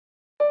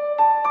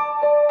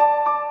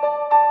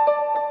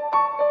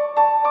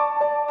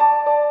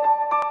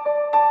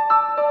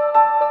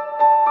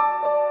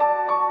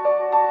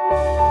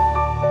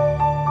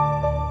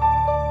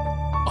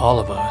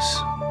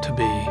us to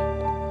be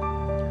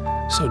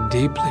so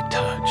deeply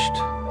touched,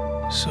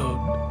 so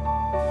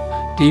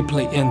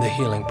deeply in the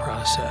healing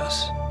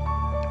process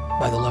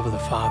by the love of the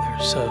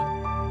Father, so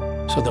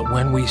that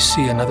when we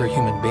see another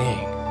human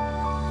being,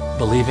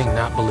 believing,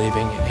 not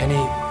believing, in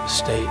any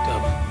state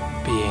of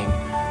being,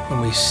 when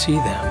we see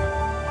them,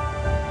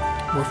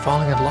 we're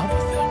falling in love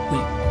with them.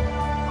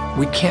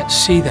 We can't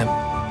see them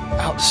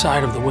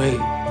outside of the way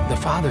the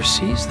Father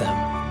sees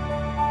them.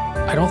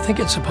 I don't think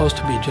it's supposed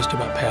to be just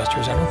about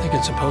pastors. I don't think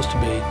it's supposed to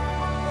be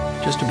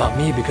just about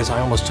me because I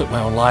almost took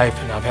my own life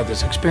and I've had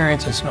this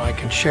experience and so now I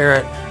can share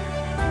it.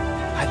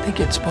 I think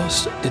it's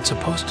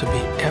supposed to be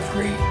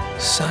every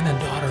son and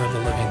daughter of the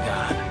living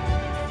God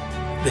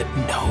that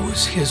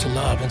knows His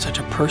love in such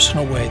a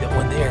personal way that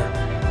when they're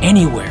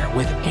anywhere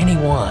with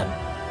anyone,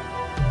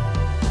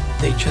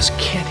 they just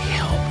can't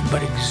help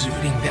but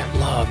exuding that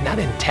love, not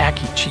in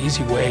tacky,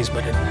 cheesy ways,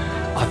 but in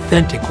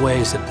authentic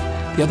ways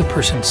that the other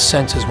person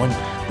senses when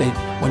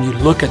you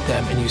look at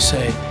them and you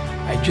say,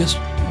 I just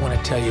want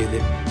to tell you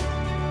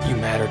that you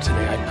matter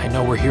today. I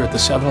know we're here at the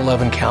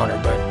 7-Eleven counter,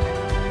 but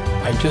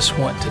I just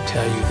want to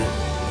tell you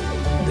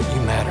that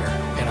you matter.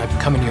 And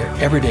I've come in here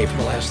every day for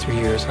the last 3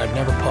 years, and I've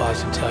never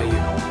paused to tell you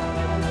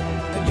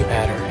that you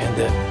matter and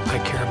that I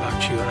care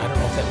about you. And I don't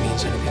know if that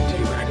means anything to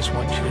you, but I just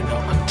want you to know.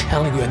 I'm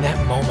telling you, in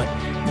that moment,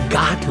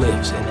 God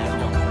lives in that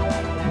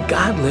moment.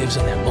 God lives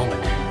in that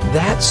moment.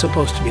 That's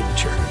supposed to be the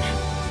church.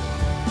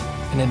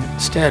 And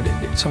instead,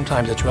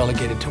 sometimes it's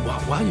relegated to,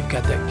 well, you've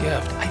got that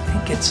gift. I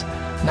think it's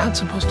not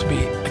supposed to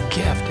be a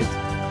gift.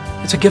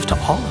 It's a gift to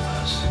all of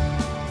us.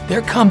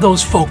 There come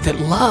those folk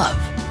that love.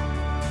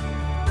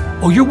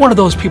 Oh, you're one of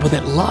those people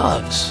that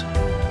loves.